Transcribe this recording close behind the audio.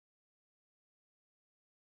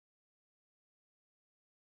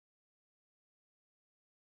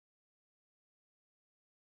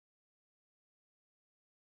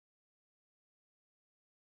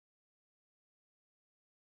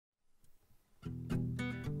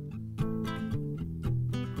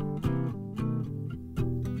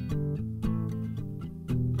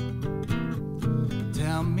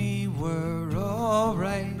we're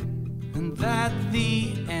alright, and that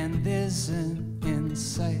the end isn't in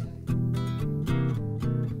sight.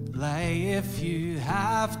 Lie if you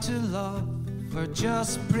have to love, or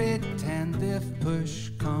just pretend if push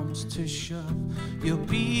comes to shove. You'll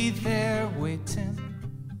be there waiting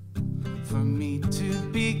for me to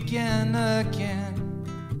begin again,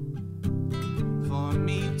 for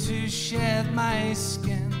me to shed my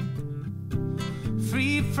skin,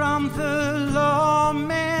 free from the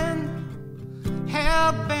lawmen,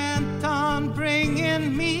 hell-bent on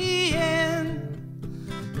bringing me in,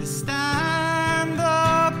 the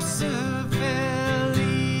stand-up civilian.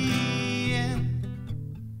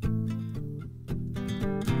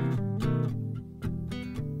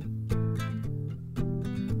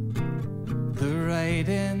 The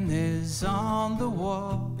writing is on the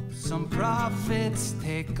wall, some prophets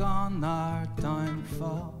take on our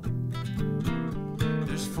downfall.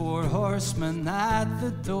 There's 4 horsemen at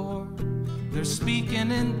the door, they're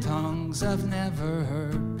speaking in tongues I've never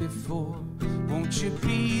heard before. Won't you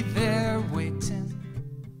be there waiting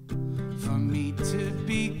for me to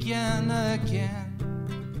begin again,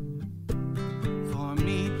 for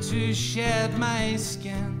me to shed my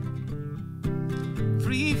skin,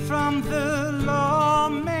 free from the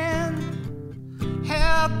lawmen,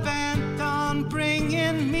 hell-bent on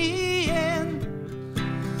bringing me in,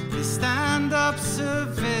 the stand-up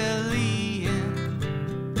civilian,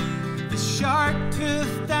 the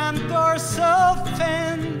shark-toothed and dorsal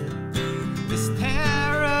fin, this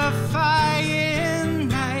terrifying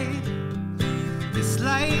night, this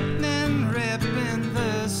lightning ripping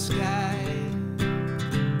the sky.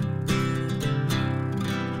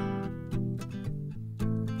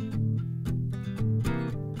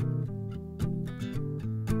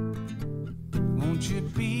 Won't you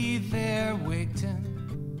be there waiting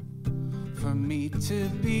for me to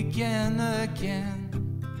begin again,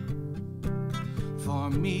 for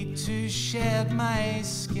me to shed my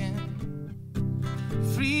skin,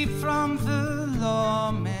 free from the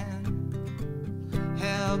lawmen,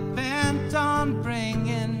 hell-bent on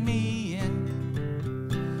bringing me in,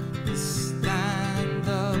 the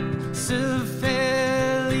stand-up civilian.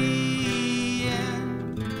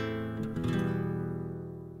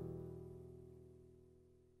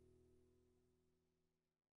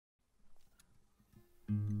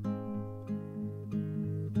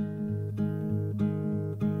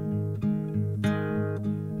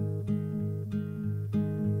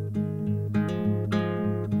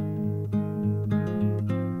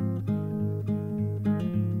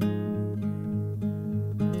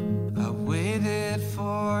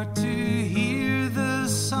 To hear the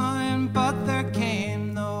sound, but there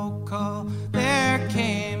came no call, there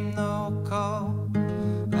came no call.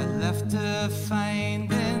 I left to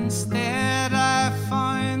find, instead I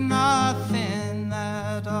found nothing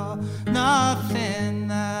at all,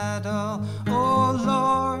 nothing at all. Oh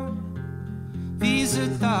Lord, these are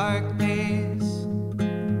dark days.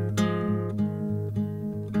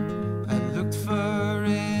 I looked for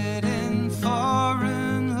it in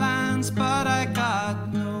foreign lands, but I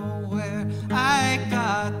got nowhere, I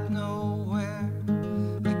got nowhere.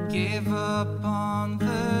 I gave up on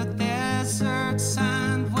the desert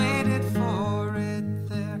sand, waited for it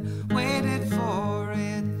there, waited for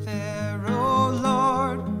it there. Oh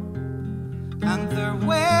Lord, and they're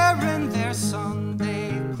wearing their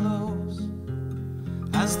Sunday clothes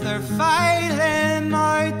as they're filing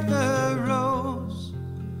out the rows.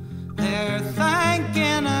 They're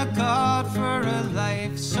thanking a God for a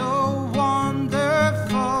life so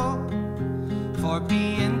wonderful, for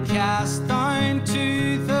being cast down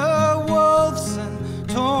to the wolves and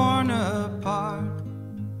torn apart.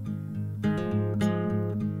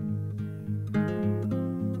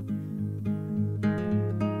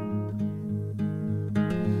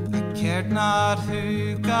 I cared not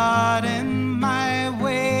who got in my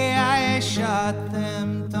way, I shot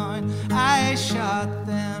them down, I shot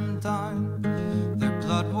them down. Their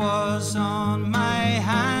blood was on my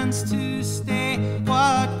hands to stay.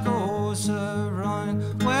 What goes around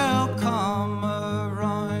will come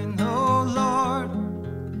around, oh Lord.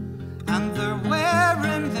 And they're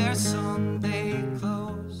wearing their Sunday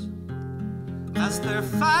clothes as they're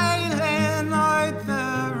filing out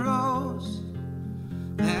the rows.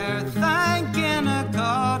 They're thanking a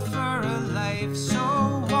God for a life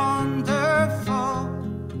so wonderful,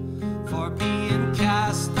 for being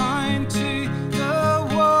cast down to the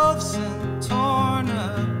wolves and torn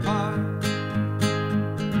apart,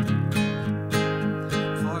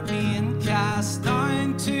 for being cast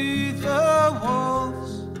down to the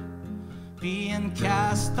wolves, being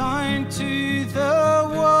cast down to the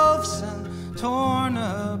wolves and torn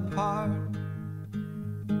apart.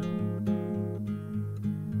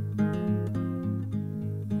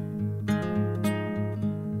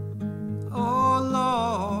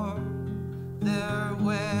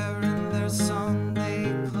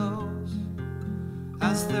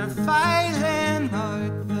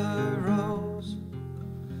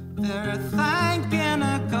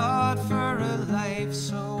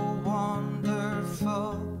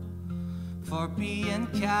 or being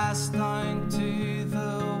cast down to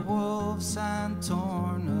the wolves and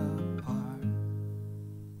torn apart.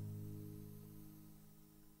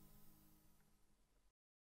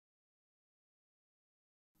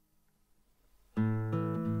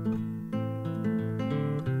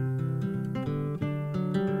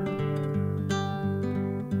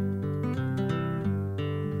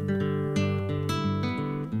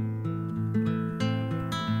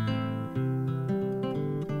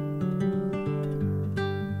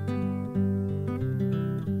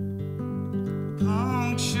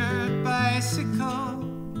 Punctured bicycle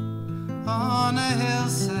on a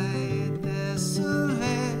hillside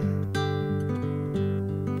desolate.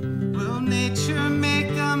 Will nature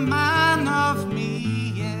make a man of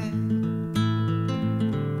me yet?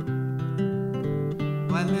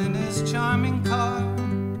 While in his charming car,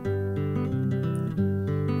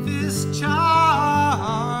 this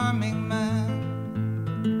charming man,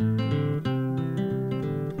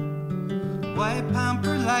 why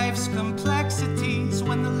pamper life's complexities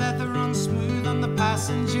when the leather runs smooth on the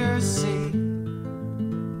passenger seat?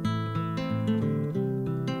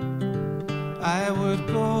 I would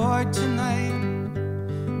go out tonight,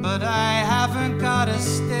 but I haven't got a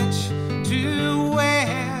stitch to wear.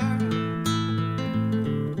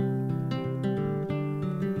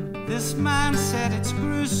 This man said it's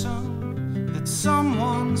gruesome that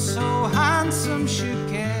someone so handsome should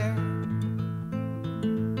care.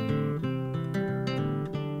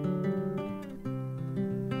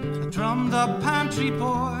 Drummed up pantry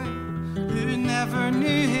boy who never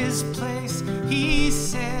knew his place. He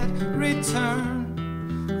said, return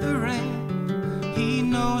the rain. He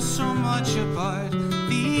knows so much about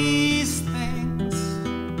these things.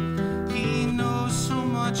 He knows so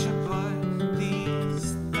much about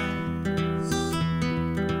these things.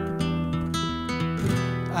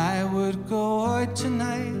 I would go out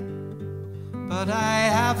tonight, but I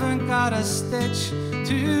haven't got a stitch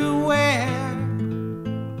to wear.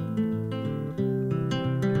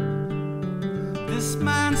 This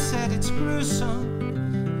man said it's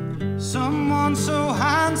gruesome, someone so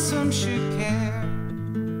handsome should care.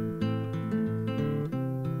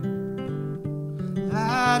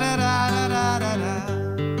 La da da da da da da.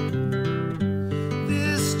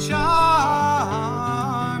 This charming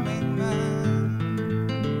man.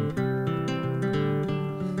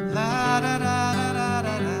 La da da da da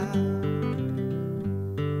da da.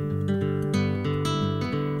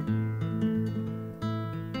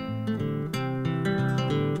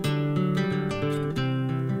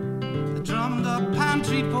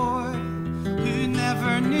 Pantry boy who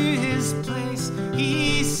never knew his place.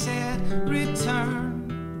 He said, return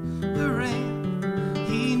the rain.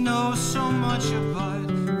 He knows so much about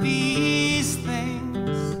these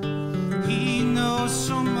things. He knows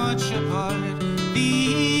so much about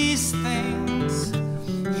these things.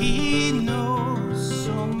 He knows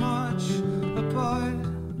so much about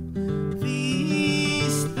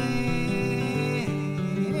these things.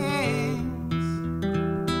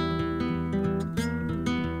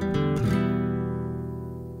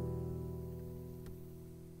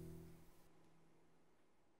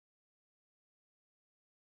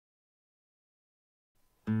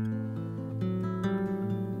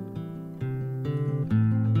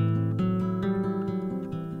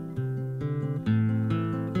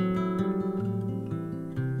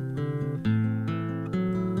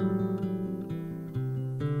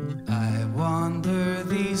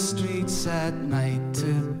 At night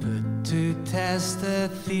to put to test the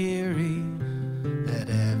theory that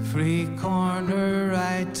every corner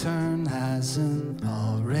I turn hasn't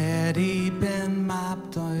already been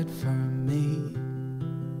mapped out for me.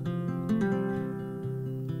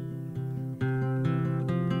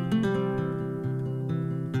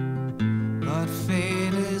 But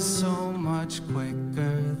fate is so much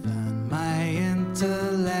quicker than my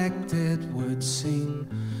intellect, it would seem.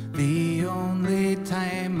 The only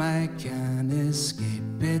time I can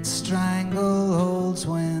escape its strangleholds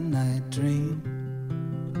when I dream.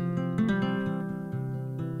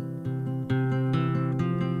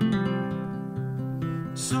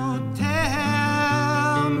 So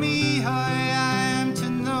tell me how I am to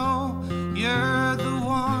know you're the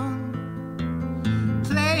one,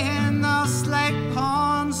 playing us like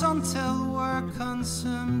pawns until we're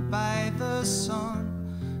consumed by the sun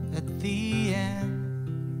at the end.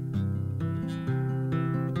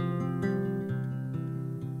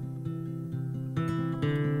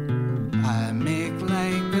 I make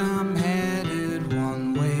like I'm headed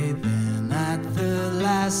one way, then at the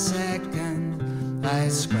last second I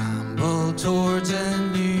scramble towards a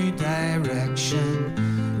new direction.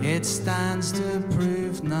 It stands to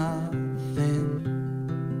prove nothing.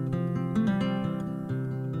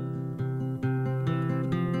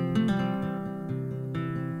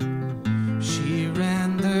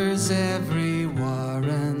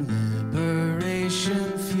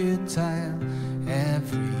 futile.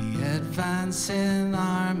 Every advancing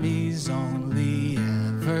army's only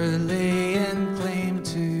ever laying claim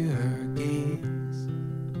to her gaze.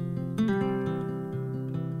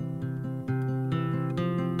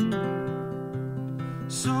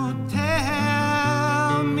 So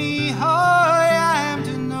tell me how I am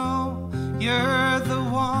to know you're the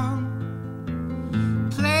one,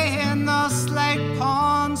 playing us like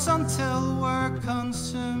pawns until we're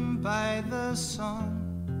consumed by the sun.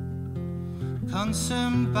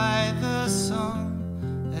 Consumed by the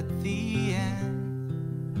sun at the end.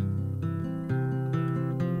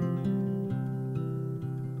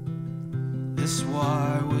 This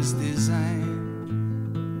war was designed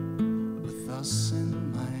with us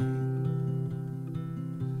in mind.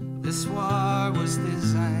 This war was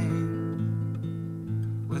designed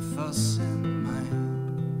with us in mind.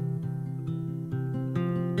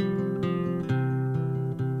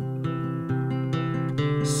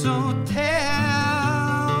 So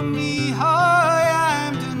tell me how I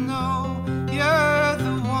am to know you're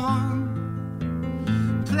the one,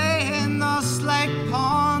 playing us like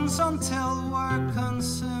pawns until we're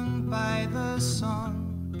consumed by the sun.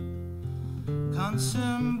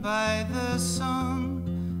 Consumed by the sun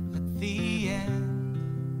at the end.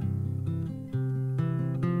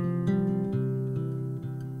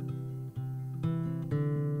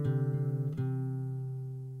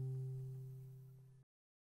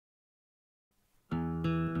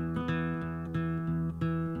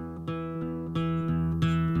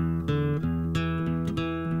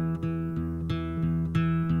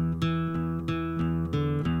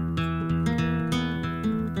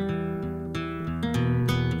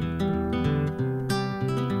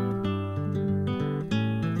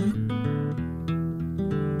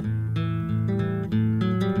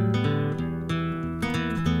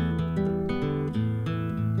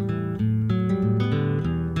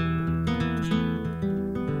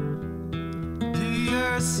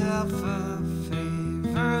 Yourself a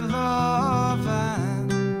favor, love, and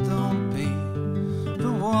don't be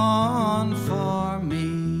the one for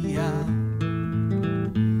me. I'll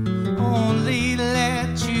only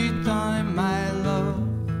let you down, my love.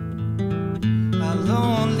 I'll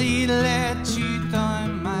only let you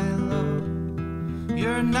down, my love.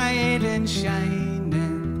 Your knight in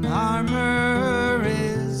shining armor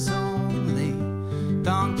is only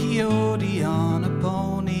Don Quixote on a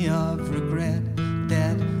pony of regret.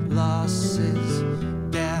 Dead losses,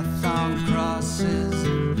 death on crosses,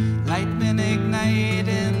 lightning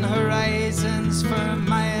igniting horizons for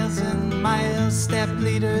miles and miles, step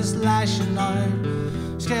leaders lashing out,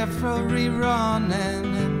 scaffoldry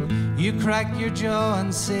running, and you crack your jaw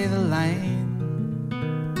and say the line.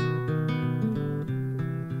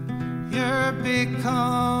 You're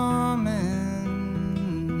becoming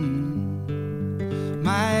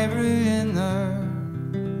my ruiner.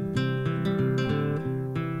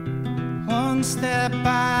 One step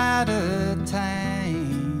at a time,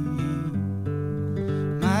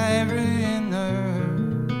 my ruiner.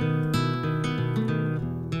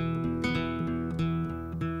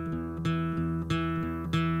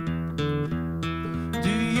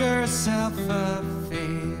 Do yourself a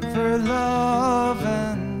favor, love,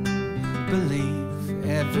 and believe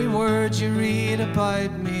every word you read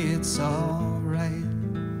about me. It's alright,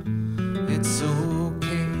 it's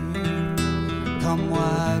okay. Come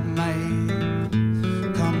what might,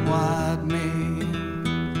 come what may.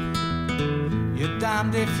 You're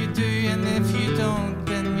damned if you do, and if you don't,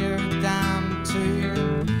 then you're damned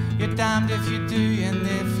too. You're damned if you do, and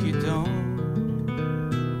if you don't.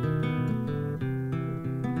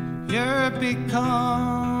 You're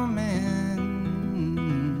becoming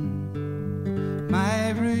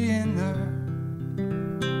my ruiner.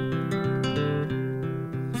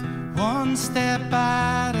 One step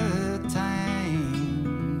at a time,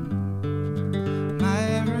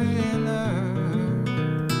 my ruiner.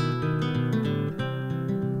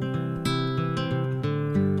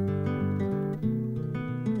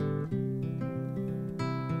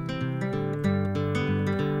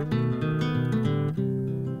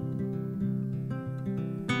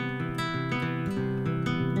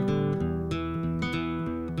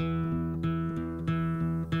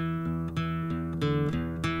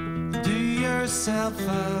 Yourself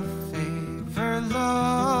a favor,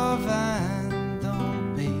 love, and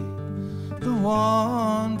don't be the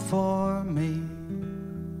one for me.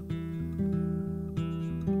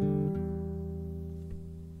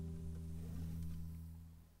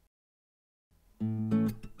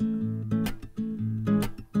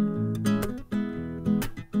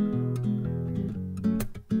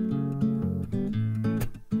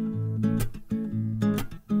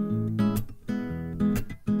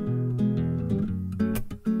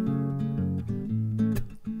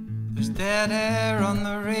 Dead air on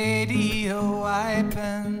the radio I've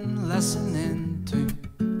been listening to,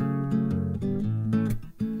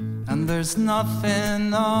 and there's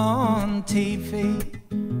nothing on TV.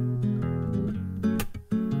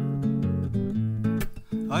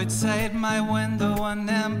 Outside my window an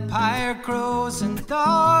empire grows and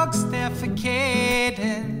dogs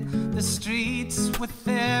defecating the streets with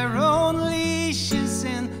their own leashes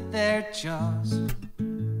in their jaws.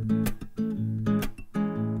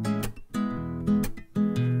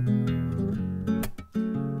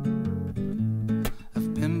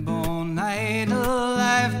 I've been born idle,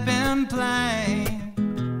 I've been blind,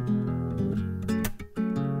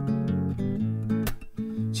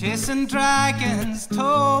 chasing dragons,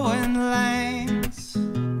 towing lines.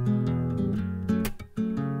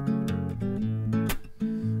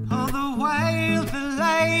 All the while the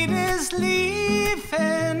light is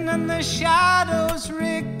leaving and the shadows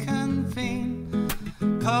reconvene,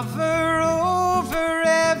 cover over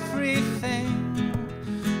everything,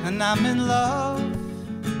 and I'm in love.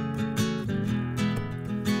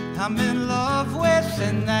 I'm in love with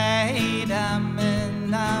the night. I'm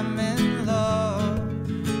in love.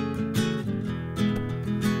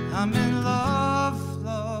 I'm in love,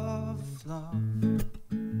 love, love.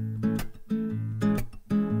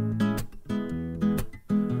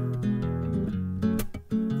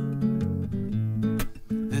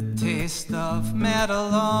 The taste of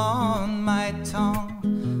metal on my tongue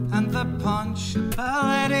and the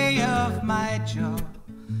punchability of my jaw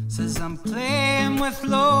says I'm playing with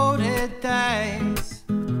loaded dice.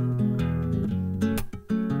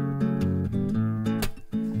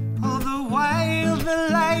 While the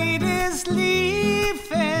light is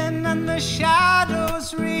leaving and the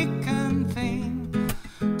shadows reconvene,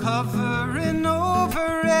 covering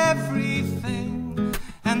over everything,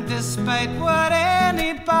 and despite what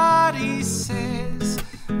anybody says,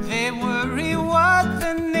 they worry what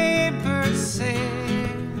the neighbors say.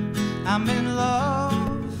 I'm in love.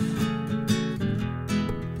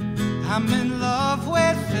 I'm in love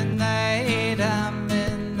with the night. I'm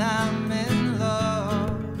in love.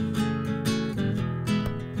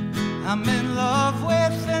 I'm in love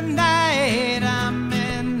with the night. I'm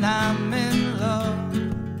in love.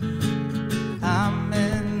 I'm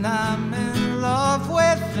in love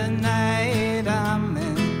with the night. I'm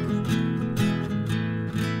in.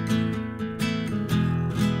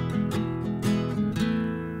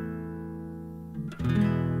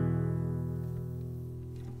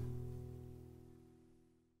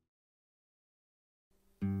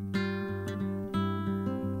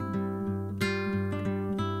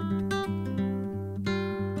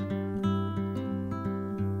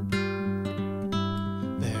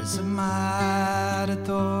 There's a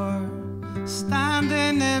matador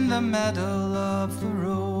standing in the middle of the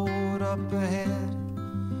road up ahead,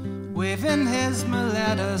 waving his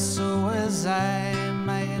muleta so as I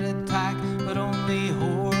might attack, but only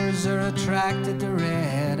whores are attracted to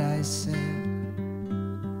red, I said.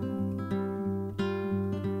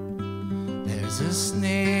 There's a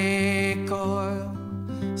snake oil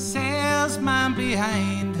salesman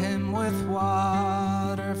behind him with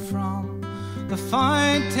water from the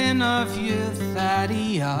fountain of youth that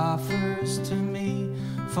he offers to me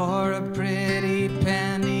for a pretty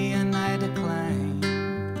penny, and I decline.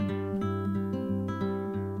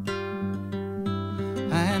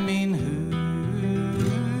 I mean,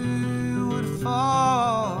 who would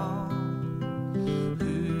fall? Who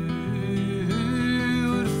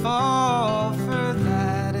would fall for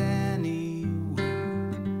that anyway?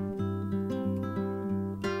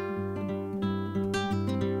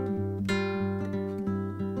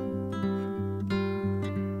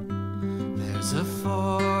 There's a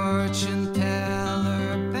fortune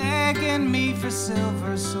teller begging me for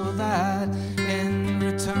silver so that in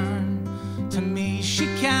return to me she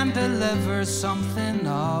can deliver something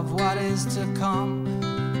of what is to come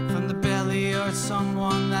from the belly or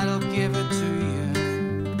someone that'll give it to you.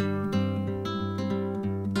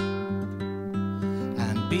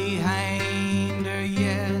 And behind her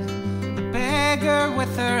yet, the beggar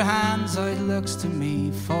with her hands out looks to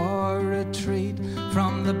me for a treat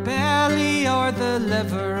from the belly or the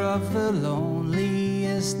liver of the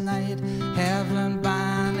loneliest night, heaven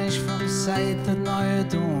banished from sight that now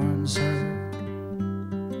adorns her.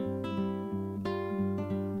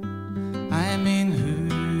 I mean, who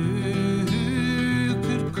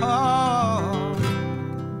could call?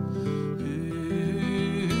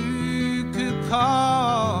 Who could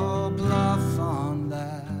call bluff on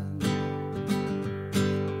that?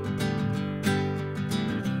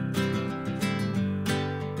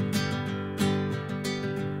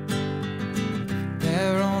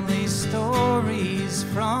 They're only stories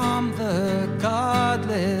from the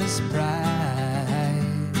godless pride.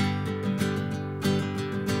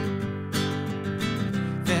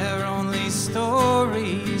 They're only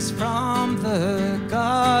stories from the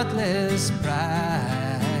godless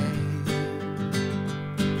pride.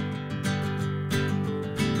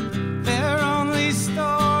 They're only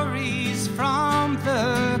stories from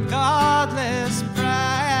the godless pride.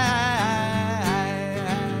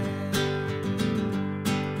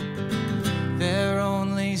 They're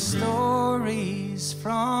only stories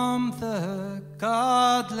from the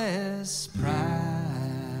godless pride.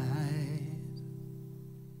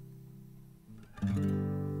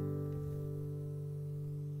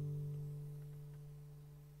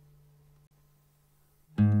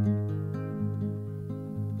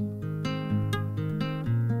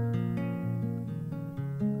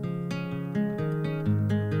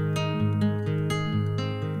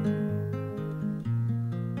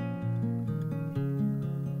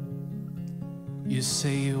 You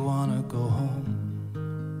say you wanna go home,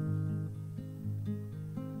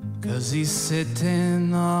 'cause he's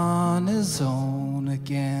sitting on his own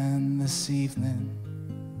again this evening.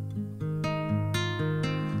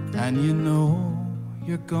 And you know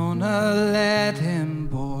you're gonna let him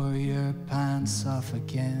bore your pants off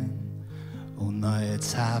again. Oh, now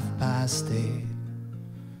it's 8:30,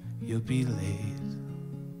 you'll be late.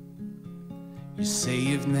 You say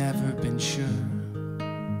you've never been sure,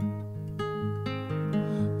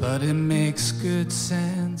 but it makes good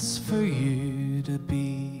sense for you to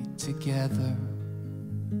be together.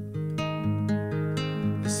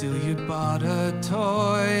 Still you bought a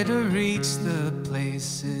toy to reach the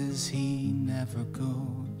places he never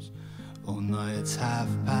goes. Oh, now it's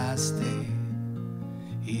 8:30,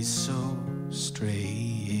 he's so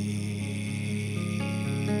straight.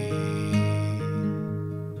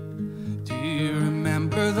 Do you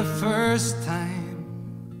remember the first time?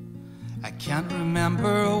 I can't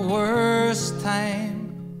remember a worse time.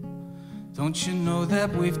 Don't you know that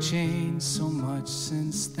we've changed so much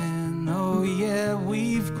since then? Oh yeah,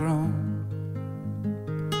 we've grown.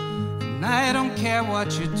 And I don't care what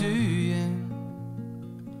you're doing,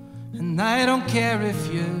 and I don't care if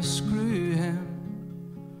you screw him,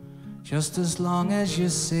 just as long as you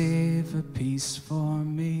save a piece for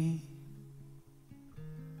me.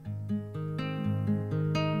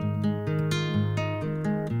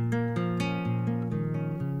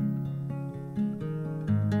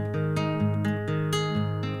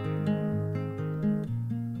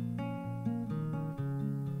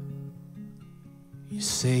 You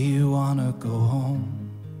say you wanna go home.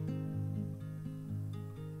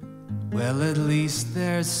 Well, at least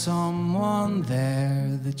there's someone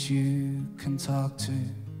there that you can talk to,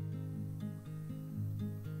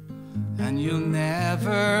 and you'll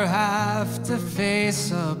never have to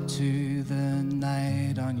face up to the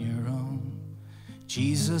night on your own.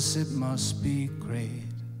 Jesus, it must be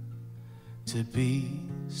great to be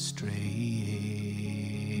straight.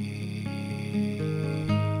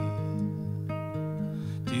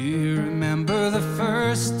 Do you remember the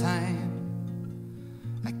first time?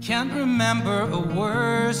 I can't remember a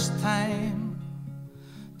worse time.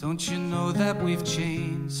 Don't you know that we've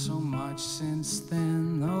changed so much since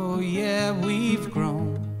then? Oh yeah, we've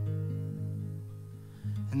grown.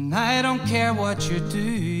 And I don't care what you're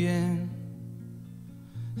doing,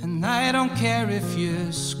 and I don't care if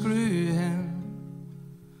you screw him,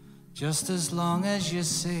 just as long as you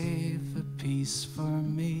save a piece for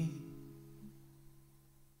me.